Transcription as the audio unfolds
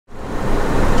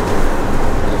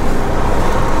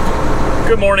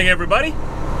Good morning, everybody.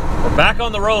 We're back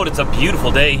on the road. It's a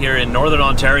beautiful day here in Northern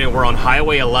Ontario. We're on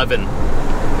Highway 11,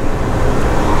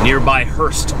 nearby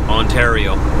Hearst,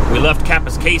 Ontario. We left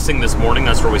Kapuskasing this morning.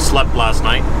 That's where we slept last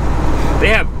night. They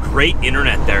have great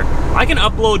internet there. I can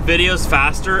upload videos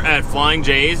faster at Flying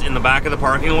J's in the back of the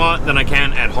parking lot than I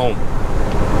can at home.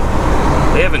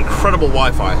 They have incredible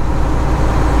Wi-Fi.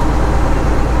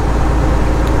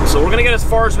 So we're gonna get as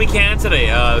far as we can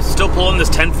today. Still pulling this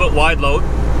 10-foot wide load.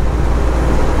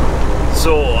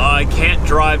 So I can't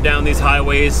drive down these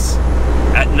highways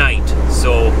at night.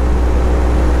 So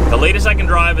the latest I can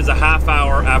drive is a half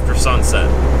hour after sunset.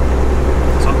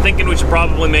 So I'm thinking we should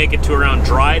probably make it to around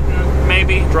Dryden,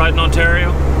 maybe, Dryden,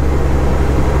 Ontario.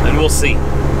 And we'll see.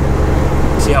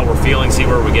 See how we're feeling, see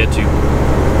where we get to.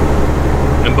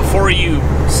 And before you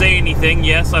say anything,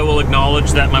 yes, I will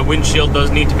acknowledge that my windshield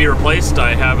does need to be replaced.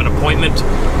 I have an appointment,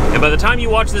 and by the time you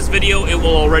watch this video, it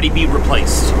will already be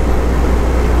replaced.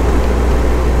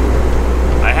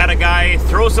 I had a guy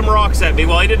throw some rocks at me.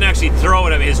 Well, he didn't actually throw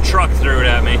it at me, his truck threw it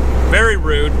at me. Very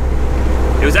rude.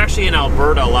 It was actually in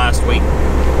Alberta last week.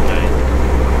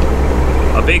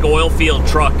 A big oil field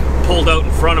truck pulled out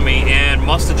in front of me and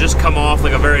must have just come off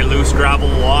like a very loose gravel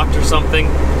lot or something.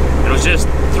 And it was just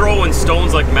throwing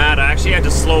stones like mad. I actually had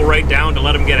to slow right down to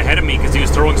let him get ahead of me because he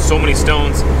was throwing so many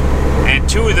stones. And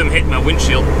two of them hit my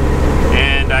windshield.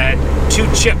 And I had 2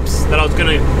 chips that I was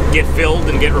gonna get filled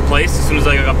and get replaced as soon as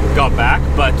I got back.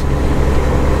 But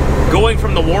going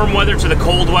from the warm weather to the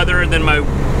cold weather, and then my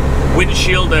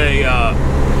windshield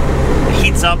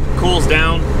heats up, cools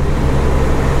down.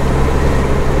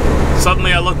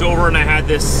 Suddenly I looked over and I had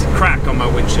this crack on my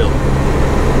windshield.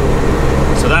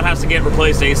 So that has to get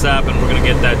replaced ASAP, and we're gonna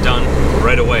get that done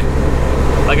right away.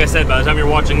 Like I said, by the time you're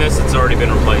watching this, it's already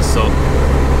been replaced. So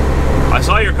I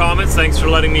saw your comments, thanks for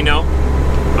letting me know.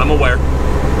 I'm aware.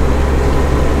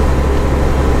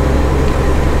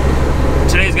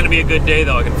 Today's gonna be a good day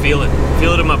though, I can feel it.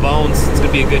 Feel it in my bones, it's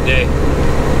gonna be a good day.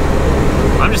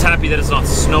 I'm just happy that it's not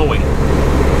snowing.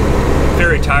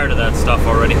 Very tired of that stuff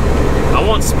already. I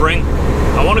want spring.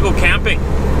 I want to go camping.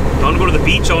 I want to go to the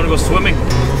beach. I want to go swimming.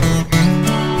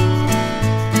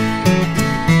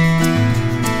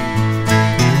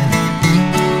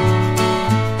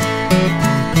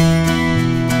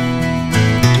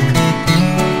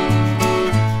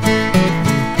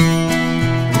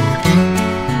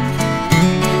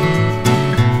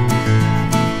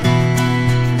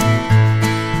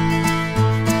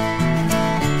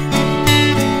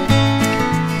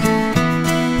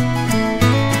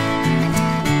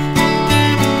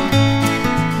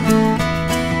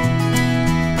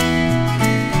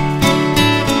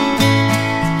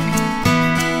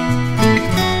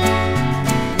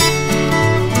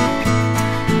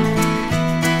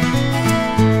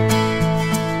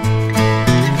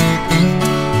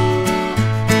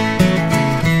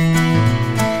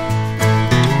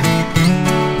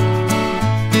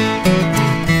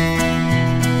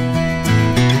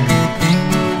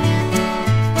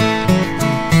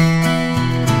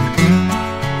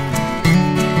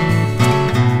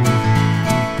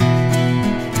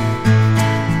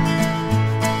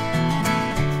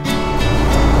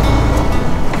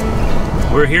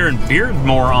 We're here in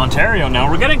Beardmore, Ontario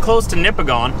now. We're getting close to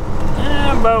Nipigon.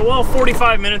 About, well,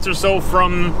 45 minutes or so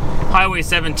from Highway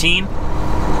 17.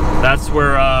 That's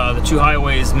where the 2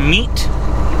 highways meet.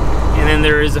 And then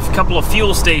there is a couple of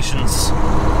fuel stations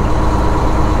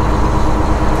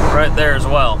right there as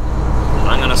well.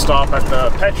 I'm gonna stop at the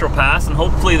petrol pass and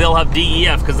hopefully they'll have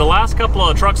DEF, because the last couple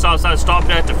of truck stops I stopped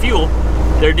at to fuel,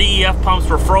 their DEF pumps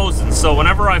were frozen. So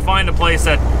whenever I find a place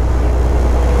that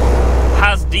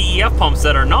has DEF pumps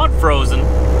that are not frozen,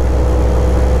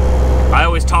 I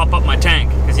always top up my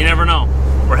tank, because you never know.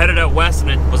 We're headed out west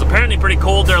and it was apparently pretty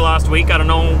cold there last week. I don't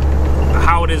know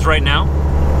how it is right now,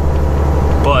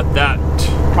 but that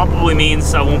probably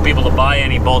means I won't be able to buy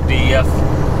any bulk DEF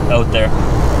out there.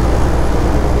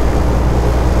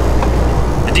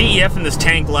 The DEF in this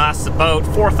tank lasts about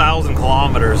 4,000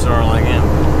 kilometers, or like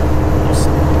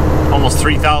almost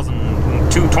 3,000.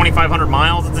 2,500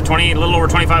 miles. It's a little over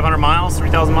 2,500 miles,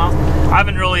 3,000 miles. I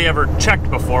haven't really ever checked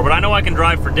before, but I know I can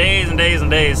drive for days and days and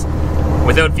days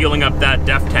without fueling up that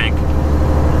DEF tank.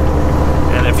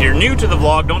 And if you're new to the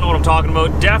vlog, don't know what I'm talking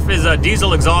about, DEF is a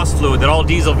diesel exhaust fluid that all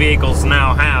diesel vehicles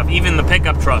now have, even the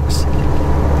pickup trucks.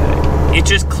 It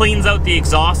just cleans out the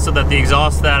exhaust so that the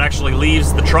exhaust that actually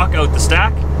leaves the truck out the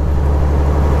stack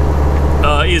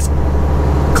is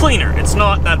cleaner. It's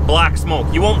not that black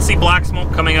smoke. You won't see black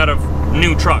smoke coming out of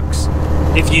new trucks.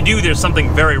 If you do, there's something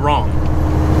very wrong,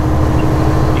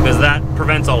 because that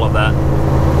prevents all of that.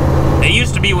 It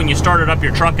used to be when you started up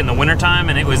your truck in the wintertime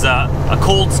and it was a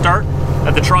cold start,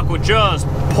 that the truck would just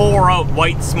pour out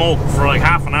white smoke for like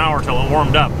half an hour till it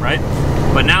warmed up, right?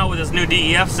 But now with this new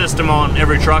DEF system on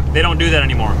every truck, they don't do that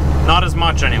anymore. Not as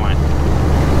much anyway.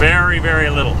 Very, very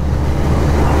little.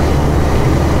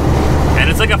 And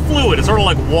it's like a fluid, it's sort of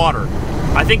like water.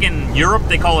 I think in Europe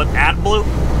they call it AdBlue.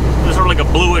 It's sort of like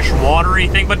a bluish, watery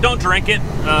thing, but don't drink it.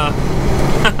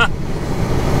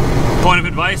 Point of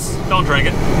advice, don't drink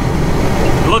it.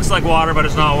 It looks like water, but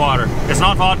it's not water. It's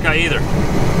not vodka either.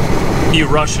 You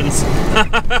Russians.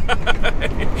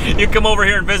 You come over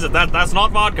here and visit. That's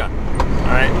not vodka.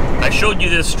 Alright, I showed you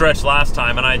this stretch last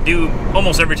time, and I do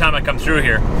almost every time I come through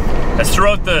here. As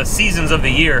throughout the seasons of the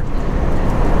year,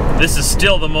 this is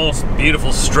still the most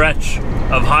beautiful stretch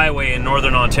of highway in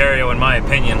northern Ontario, in my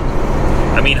opinion.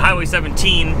 I mean, Highway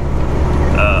 17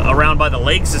 around by the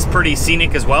lakes is pretty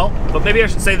scenic as well, but maybe I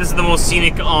should say this is the most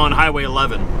scenic on Highway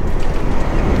 11.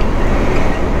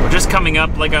 We're just coming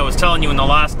up, like I was telling you in the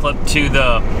last clip, to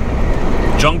the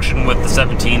junction with the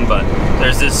 17, but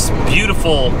there's this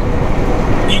beautiful...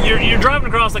 You're driving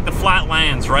across like the flat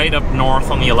lands right up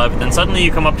north on the 11th, and suddenly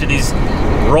you come up to these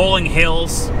rolling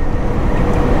hills.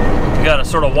 You gotta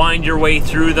sort of wind your way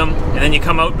through them, and then you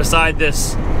come out beside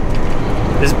this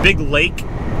big lake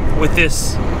with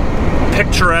this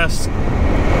picturesque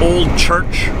old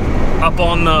church up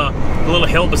on the little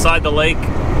hill beside the lake.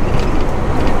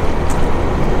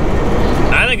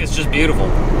 I think it's just beautiful.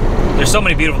 There's so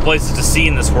many beautiful places to see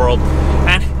in this world.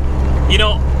 And, you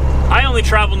know, I only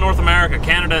travel North America,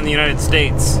 Canada, and the United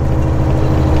States.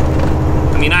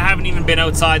 I mean, I haven't even been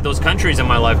outside those countries in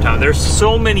my lifetime. There's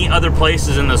so many other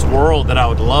places in this world that I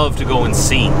would love to go and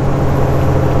see.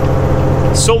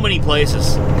 So many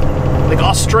places. Like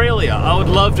Australia, I would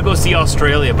love to go see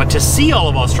Australia, but to see all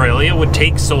of Australia would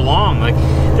take so long. Like,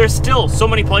 there's still so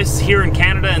many places here in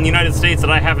Canada and the United States that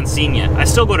I haven't seen yet. I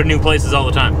still go to new places all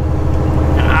the time.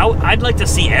 And I'd like to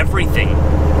see everything,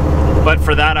 but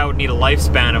for that I would need a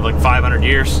lifespan of like 500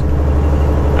 years.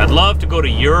 I'd love to go to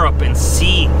Europe and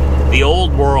see the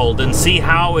old world and see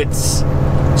how it's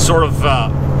sort of,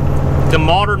 the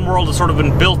modern world has sort of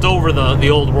been built over the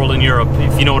old world in Europe,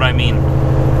 if you know what I mean.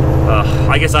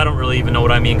 I guess I don't really even know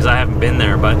what I mean because I haven't been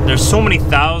there, but there's so many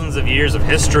thousands of years of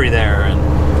history there. And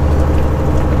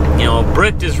you know,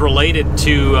 Britt is related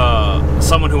to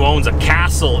someone who owns a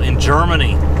castle in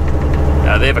Germany.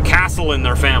 They have a castle in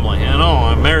their family. I know,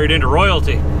 I'm married into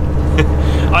royalty.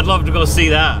 I'd love to go see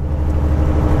that.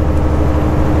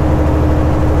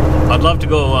 I'd love to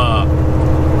go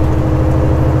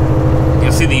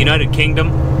see the United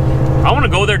Kingdom. I want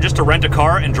to go there just to rent a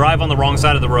car and drive on the wrong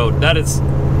side of the road. That is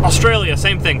Australia,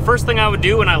 same thing. First thing I would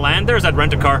do when I land there is I'd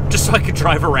rent a car just so I could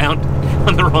drive around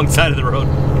on the wrong side of the road.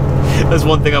 That's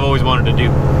one thing I've always wanted to do.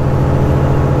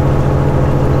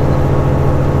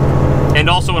 And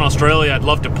also in Australia, I'd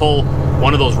love to pull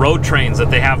one of those road trains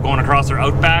that they have going across their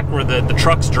outback where the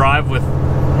trucks drive with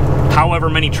however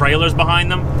many trailers behind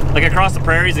them. Like across the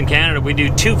prairies in Canada, we do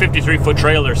 2 53-foot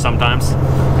trailers sometimes.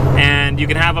 And you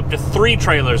can have up to 3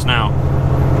 trailers now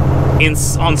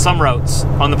on some routes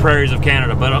on the prairies of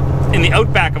Canada. But in the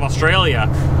outback of Australia,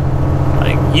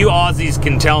 like, you Aussies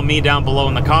can tell me down below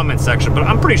in the comments section, but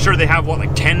I'm pretty sure they have, what,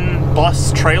 like 10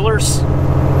 bus trailers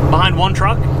behind one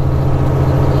truck?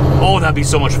 Oh, that'd be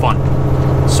so much fun.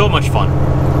 So much fun.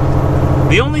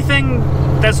 The only thing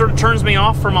that sort of turns me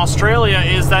off from Australia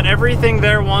is that everything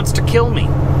there wants to kill me.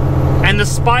 And the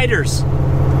spiders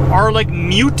are like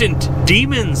mutant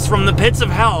demons from the pits of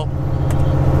hell.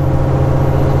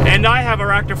 And I have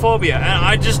arachnophobia, and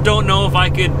I just don't know if I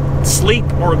could sleep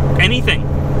or anything.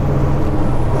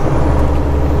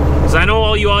 Because I know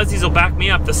all you Aussies will back me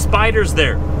up. The spiders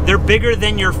there, they're bigger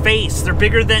than your face. They're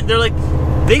bigger than, they're like,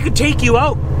 they could take you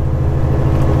out.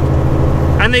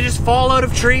 And they just fall out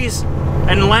of trees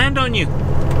and land on you.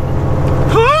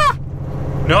 Ah!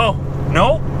 No,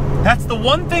 no. That's the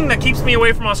one thing that keeps me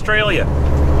away from Australia.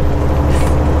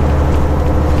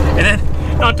 And then,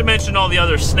 not to mention all the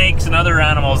other snakes and other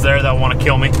animals there that want to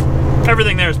kill me.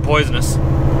 Everything there is poisonous.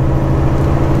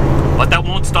 But that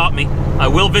won't stop me. I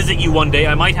will visit you one day.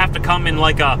 I might have to come in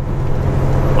like a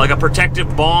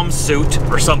protective bomb suit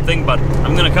or something, but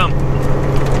I'm gonna come.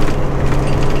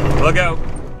 Look out.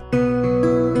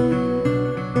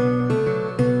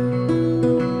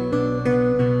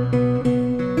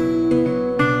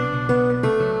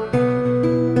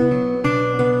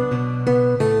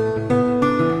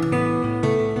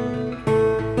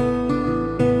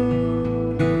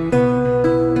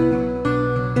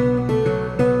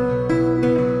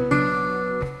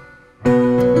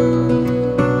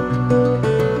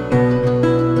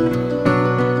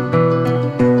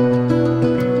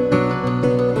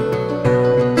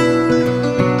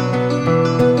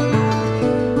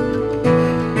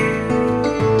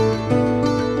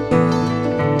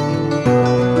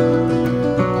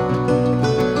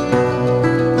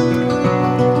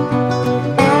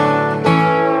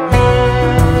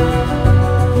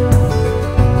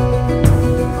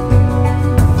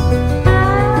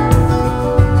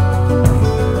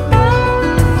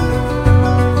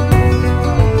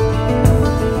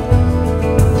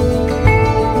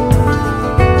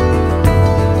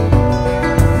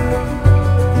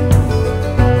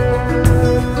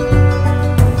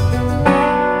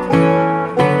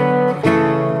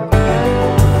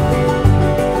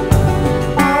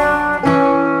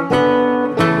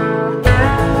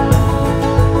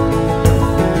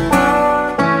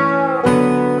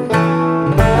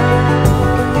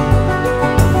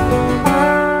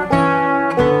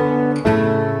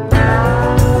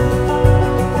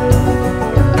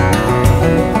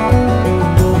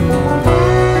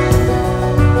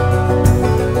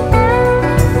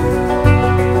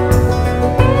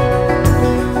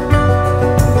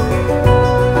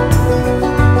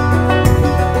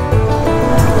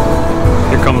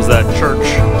 comes that church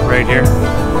right here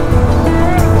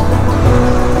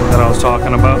that I was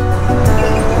talking about.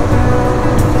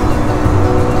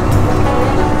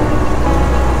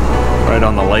 Right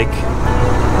on the lake.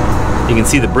 You can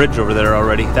see the bridge over there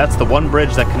already. That's the one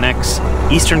bridge that connects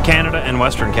Eastern Canada and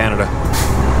Western Canada.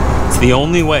 It's the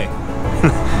only way.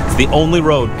 It's the only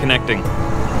road connecting.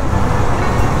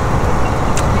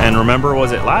 And remember,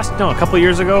 was it a couple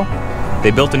years ago? They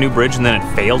built a new bridge and then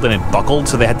it failed and it buckled,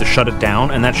 so they had to shut it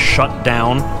down, and that shut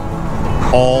down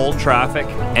all traffic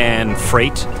and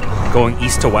freight going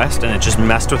east to west, and it just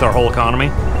messed with our whole economy.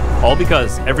 All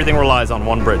because everything relies on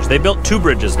one bridge. They built two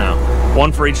bridges now,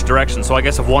 one for each direction, so I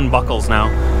guess if one buckles now,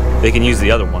 they can use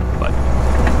the other one, but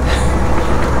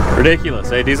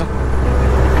ridiculous, eh, Diesel?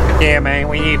 Yeah, man,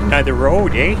 we need another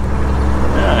road, eh?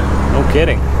 No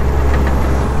kidding.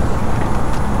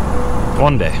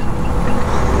 One day.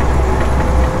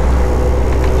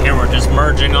 Here we're just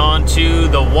merging on to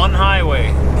the one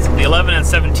highway. So the 11 and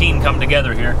 17 come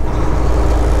together here.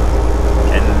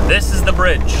 And this is the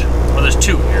bridge. Well, there's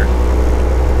two here.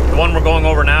 The one we're going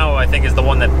over now, I think, is the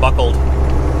one that buckled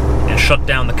and shut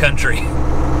down the country.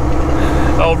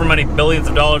 However many billions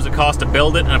of dollars it cost to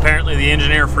build it, and apparently the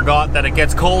engineer forgot that it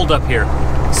gets cold up here.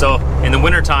 So in the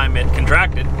wintertime it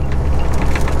contracted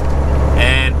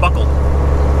and buckled.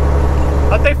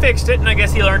 But they fixed it, and I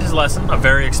guess he learned his lesson. A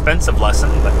very expensive lesson,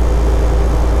 but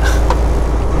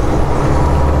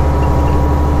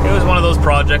it was one of those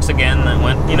projects again that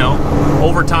went, you know,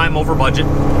 over time, over budget.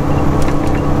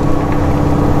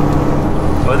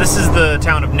 Well, this is the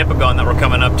town of Nipigon that we're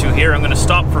coming up to here. I'm going to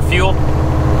stop for fuel,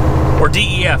 or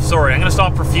DEF, sorry. I'm going to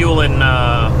stop for fuel in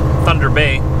Thunder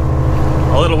Bay,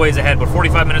 a little ways ahead, but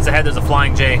 45 minutes ahead there's a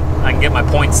Flying J. I can get my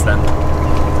points then.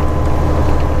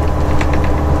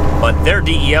 But their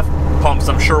DEF pumps,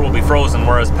 I'm sure, will be frozen,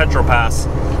 whereas Petropass,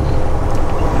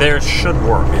 theirs should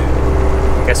work.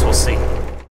 Guess we'll see.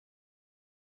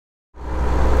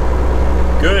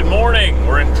 Good morning.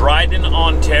 We're in Dryden,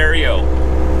 Ontario,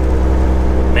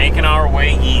 making our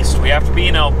way east. We have to be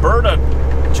in Alberta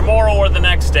tomorrow or the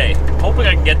next day. Hoping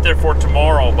I can get there for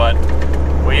tomorrow, but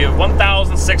we have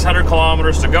 1,600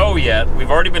 kilometers to go yet. We've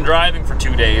already been driving for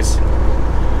 2 days.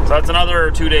 So that's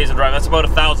another 2 days of driving. That's about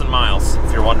 1,000 miles,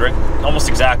 if you're wondering. Almost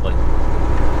exactly.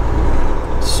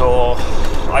 So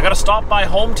I gotta stop by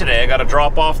home today. I gotta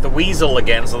drop off the Weasel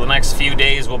again, so the next few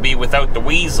days will be without the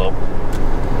Weasel.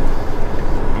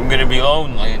 I'm gonna be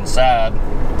lonely and sad.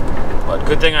 But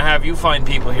good thing I have you fine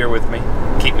people here with me.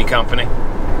 Keep me company.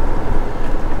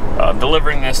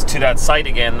 Delivering this to that site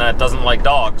again that doesn't like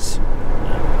dogs.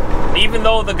 Even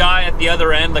though the guy at the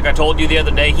other end, like I told you the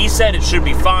other day, he said it should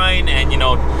be fine, and, you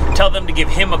know, tell them to give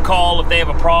him a call if they have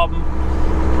a problem.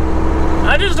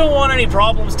 I just don't want any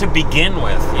problems to begin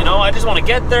with, you know? I just want to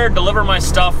get there, deliver my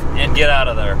stuff, and get out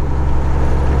of there.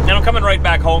 And I'm coming right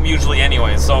back home usually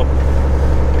anyway, so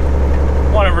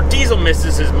whatever. Diesel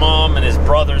misses his mom and his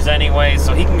brothers anyway,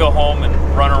 so he can go home and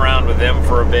run around with them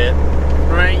for a bit.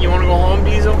 Right? You want to go home,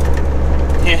 Diesel?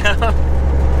 Yeah.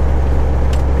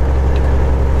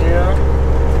 Yeah.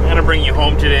 I'm gonna bring you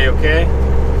home today, okay?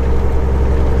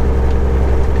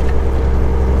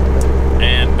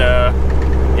 And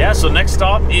yeah, so next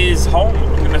stop is home.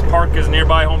 I'm gonna park as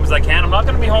nearby home as I can. I'm not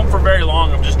gonna be home for very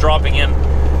long. I'm just dropping in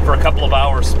for a couple of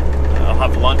hours. I'll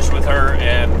have lunch with her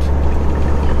and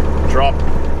drop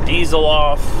Diesel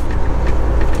off,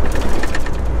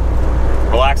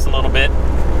 relax a little bit,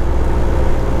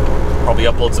 probably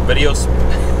upload some videos,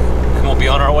 and we'll be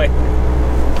on our way.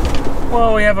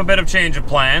 Well, we have a bit of change of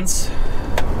plans.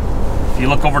 If you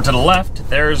look over to the left,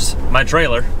 there's my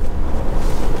trailer.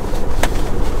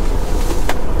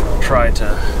 I'll try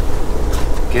to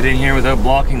get in here without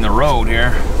blocking the road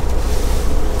here.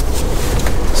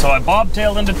 So I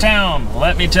bobtailed into town.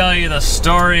 Let me tell you the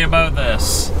story about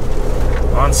this.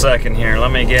 1 second here, let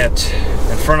me get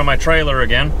in front of my trailer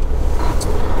again.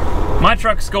 My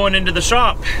truck's going into the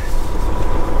shop.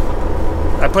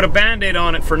 I put a Band-Aid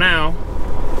on it for now.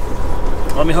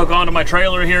 Let me hook onto my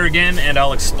trailer here again and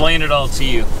I'll explain it all to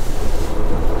you.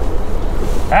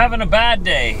 Having a bad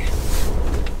day.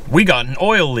 We got an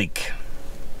oil leak.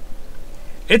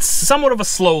 It's somewhat of a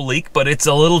slow leak, but it's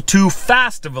a little too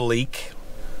fast of a leak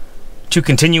to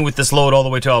continue with this load all the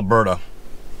way to Alberta.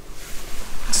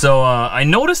 So I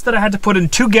noticed that I had to put in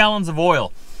 2 gallons of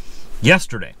oil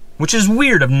yesterday, which is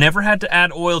weird. I've never had to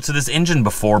add oil to this engine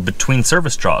before between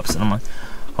service jobs. And I'm like,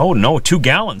 oh no, 2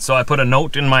 gallons. So I put a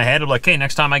note in my head of like, hey,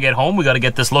 next time I get home, we got to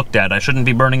get this looked at. I shouldn't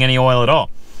be burning any oil at all.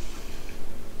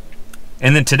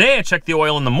 And then today I checked the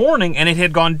oil in the morning and it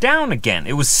had gone down again.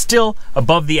 It was still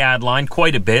above the ad line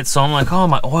quite a bit. So I'm like, oh,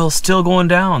 my oil's still going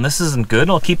down. This isn't good.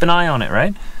 I'll keep an eye on it,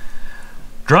 right?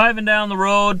 Driving down the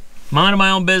road, minding my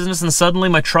own business, and suddenly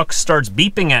my truck starts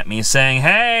beeping at me saying,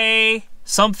 hey,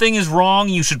 something is wrong.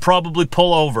 You should probably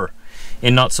pull over,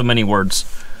 in not so many words.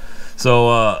 So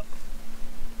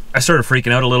I started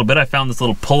freaking out a little bit. I found this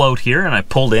little pull out here and I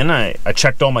pulled in. I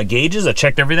checked all my gauges. I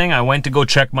checked everything. I went to go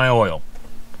check my oil.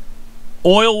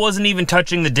 Oil wasn't even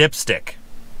touching the dipstick,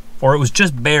 or it was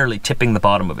just barely tipping the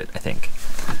bottom of it, I think.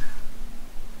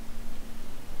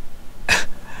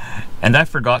 And I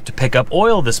forgot to pick up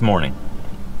oil this morning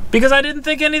because I didn't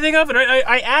think anything of it.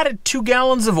 I added 2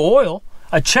 gallons of oil.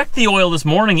 I checked the oil this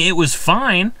morning. It was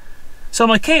fine. So I'm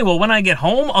like, hey, well, when I get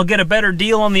home, I'll get a better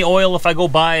deal on the oil if I go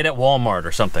buy it at Walmart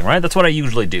or something, right? That's what I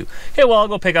usually do. Okay, well, I'll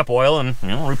go pick up oil and, you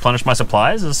know, replenish my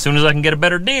supplies as soon as I can get a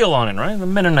better deal on it, right? The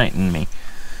Mennonite in me.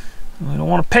 I don't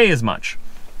want to pay as much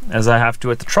as I have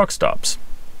to at the truck stops.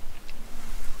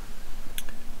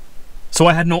 So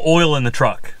I had no oil in the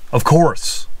truck, of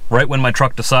course, right when my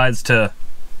truck decides to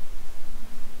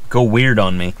go weird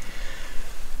on me.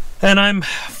 And I'm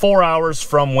 4 hours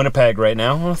from Winnipeg right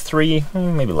now. Well, 3,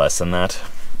 maybe less than that.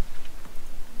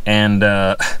 And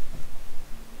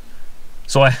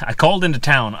so I called into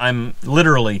town. I'm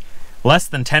literally less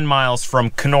than 10 miles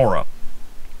from Kenora.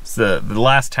 It's the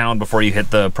last town before you hit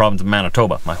the province of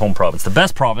Manitoba, my home province. The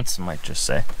best province, I might just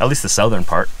say. At least the southern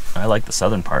part. I like the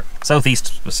southern part. Southeast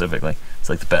specifically. It's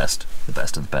like the best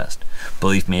of the best.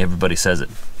 Believe me, everybody says it.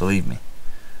 Believe me.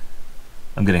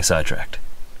 I'm getting sidetracked.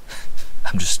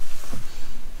 I'm just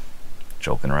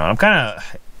joking around. I'm kind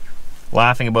of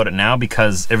laughing about it now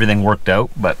because everything worked out.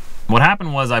 But what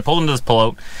happened was I pulled into this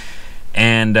pullout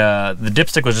and the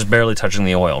dipstick was just barely touching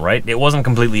the oil, right? It wasn't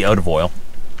completely out of oil.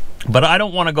 But I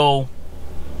don't want to go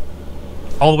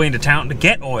all the way into town to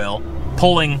get oil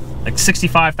pulling like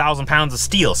 65,000 pounds of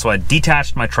steel. So I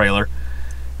detached my trailer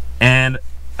and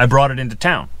I brought it into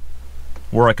town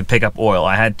where I could pick up oil.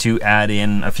 I had to add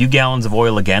in a few gallons of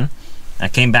oil again. I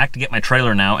came back to get my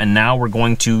trailer now, and now we're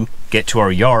going to get to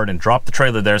our yard and drop the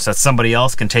trailer there so that somebody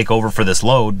else can take over for this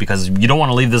load, because you don't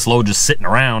want to leave this load just sitting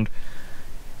around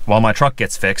while my truck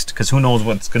gets fixed, because who knows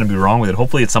what's going to be wrong with it.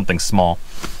 Hopefully it's something small.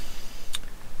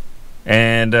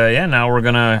 And yeah, now we're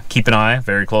going to keep an eye,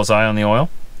 very close eye on the oil,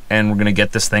 and we're going to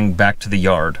get this thing back to the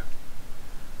yard.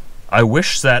 I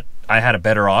wish that I had a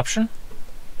better option,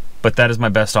 but that is my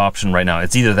best option right now.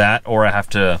 It's either that or I have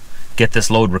to get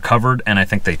this load recovered, and I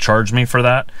think they charge me for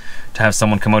that, to have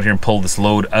someone come out here and pull this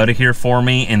load out of here for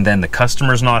me, and then the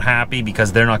customer's not happy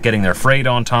because they're not getting their freight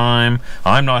on time.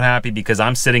 I'm not happy because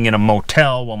I'm sitting in a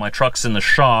motel while my truck's in the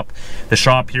shop. The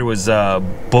shop here was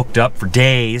booked up for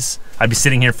days. I'd be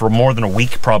sitting here for more than a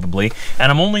week probably,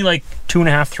 and I'm only like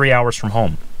 2.5, 3 hours from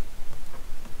home.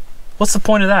 What's the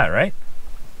point of that, right?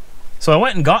 So I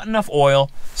went and got enough oil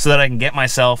so that I can get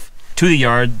myself to the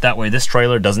yard. That way this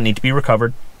trailer doesn't need to be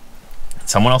recovered.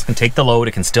 Someone else can take the load,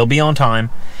 it can still be on time,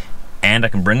 and I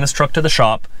can bring this truck to the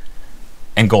shop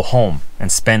and go home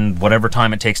and spend whatever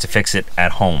time it takes to fix it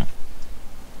at home.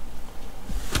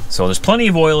 So there's plenty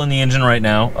of oil in the engine right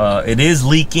now. It is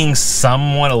leaking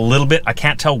somewhat, a little bit. I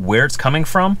can't tell where it's coming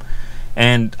from,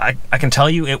 and I can tell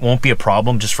you it won't be a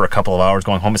problem just for a couple of hours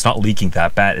going home. It's not leaking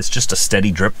that bad. It's just a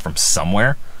steady drip from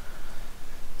somewhere.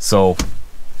 So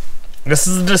this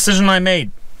is the decision I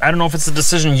made. I don't know if it's a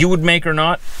decision you would make or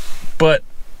not, but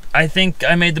I think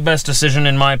I made the best decision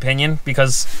in my opinion,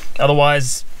 because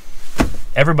otherwise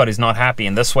everybody's not happy,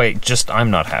 and this way just I'm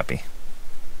not happy.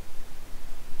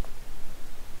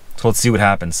 So let's see what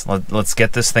happens. Let's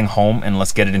get this thing home and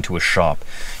let's get it into a shop.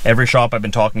 Every shop I've been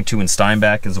talking to in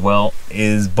Steinbach as well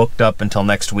is booked up until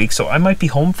next week, so I might be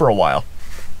home for a while,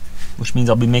 which means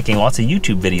I'll be making lots of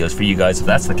YouTube videos for you guys if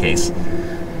that's the case.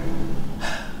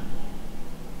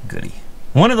 Goody.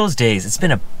 One of those days. It's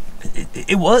been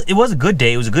it was a good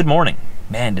day. It was a good morning.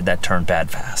 Man, did that turn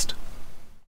bad fast.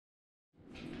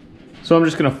 So I'm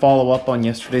just gonna follow up on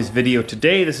yesterday's video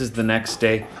today. This is the next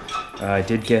day. I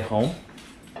did get home.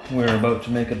 We're about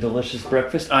to make a delicious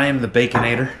breakfast. I am the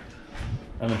baconator.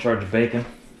 I'm in charge of bacon.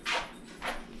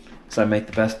 So I make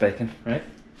the best bacon, right?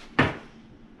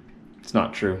 It's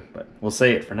not true, but we'll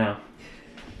say it for now.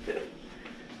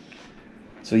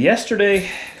 So yesterday,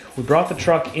 we brought the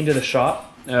truck into the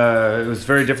shop. It was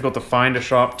very difficult to find a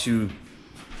shop to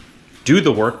do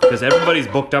the work because everybody's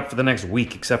booked up for the next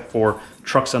week except for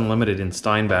Trucks Unlimited in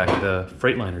Steinbach, the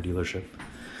Freightliner dealership.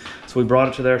 So we brought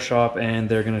it to their shop and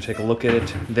they're going to take a look at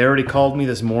it. They already called me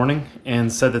this morning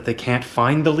and said that they can't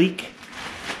find the leak.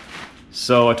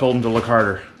 So I told them to look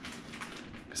harder,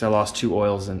 because because I lost two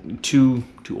oils and two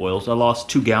oils. I lost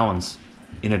 2 gallons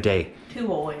in a day.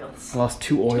 2 oils. I lost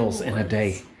 2 oils in a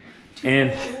day.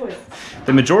 And oils.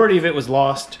 the majority of it was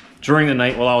lost during the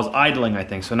night while I was idling, I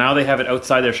think. So now they have it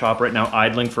outside their shop right now,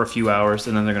 idling for a few hours,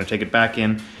 and then they're gonna take it back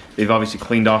in. They've obviously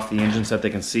cleaned off the engine so that they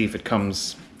can see if it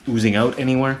comes oozing out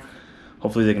anywhere.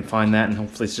 Hopefully they can find that, and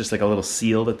hopefully it's just like a little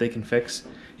seal that they can fix.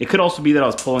 It could also be that I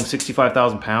was pulling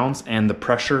 65,000 pounds, and the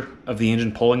pressure of the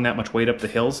engine pulling that much weight up the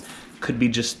hills could be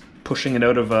just pushing it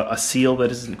out of a seal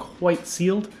that isn't quite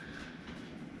sealed.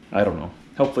 I don't know.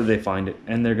 Hopefully they find it.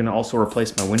 And they're gonna also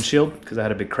replace my windshield because I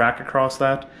had a big crack across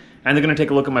that. And they're gonna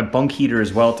take a look at my bunk heater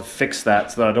as well to fix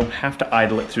that so that I don't have to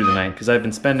idle it through the night, because I've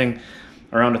been spending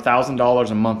around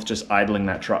 $1,000 a month just idling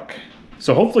that truck.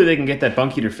 So hopefully they can get that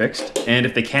bunk heater fixed. And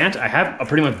if they can't, I have a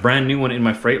pretty much brand new one in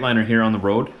my Freightliner here on the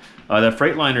road. That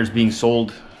Freightliner is being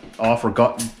sold off or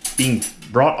being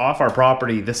brought off our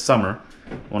property this summer.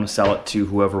 I want to sell it to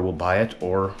whoever will buy it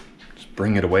or just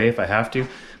bring it away if I have to.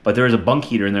 But there is a bunk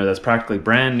heater in there that's practically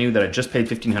brand new that I just paid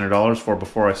 $1,500 for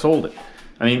before I sold it.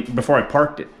 I mean, before I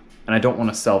parked it. And I don't want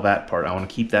to sell that part. I want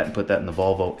to keep that and put that in the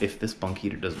Volvo if this bunk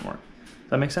heater doesn't work. Does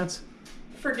that make sense?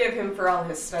 Forgive him for all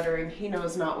his stuttering. He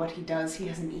knows not what he does. He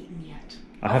hasn't eaten yet.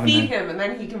 I'll feed him and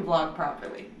then he can vlog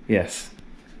properly. Yes.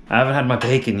 I haven't had my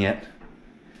bacon yet.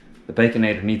 The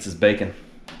Baconator needs his bacon.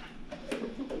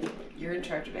 You're in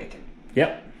charge of bacon.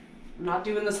 Yep. I'm not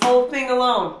doing this whole thing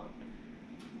alone.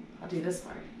 I'll do this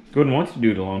part. I wouldn't want you to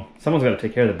do it alone. Someone's got to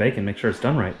take care of the bacon, make sure it's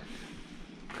done right.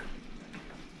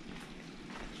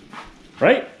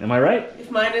 Right? Am I right? If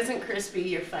mine isn't crispy,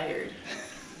 you're fired.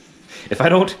 If I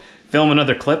don't film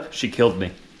another clip, she killed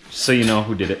me. Just so you know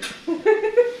who did it.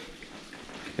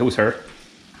 It was her.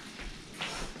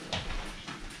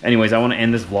 Anyways, I want to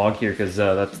end this vlog here because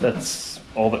that's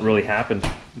all that really happened.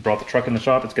 Brought the truck in the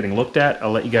shop. It's getting looked at.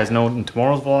 I'll let you guys know in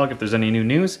tomorrow's vlog if there's any new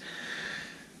news.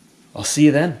 I'll see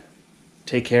you then.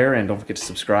 Take care and don't forget to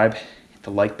subscribe. Hit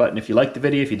the like button if you liked the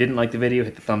video. If you didn't like the video,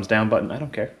 hit the thumbs down button. I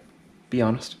don't care. Be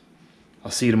honest. I'll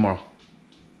see you tomorrow.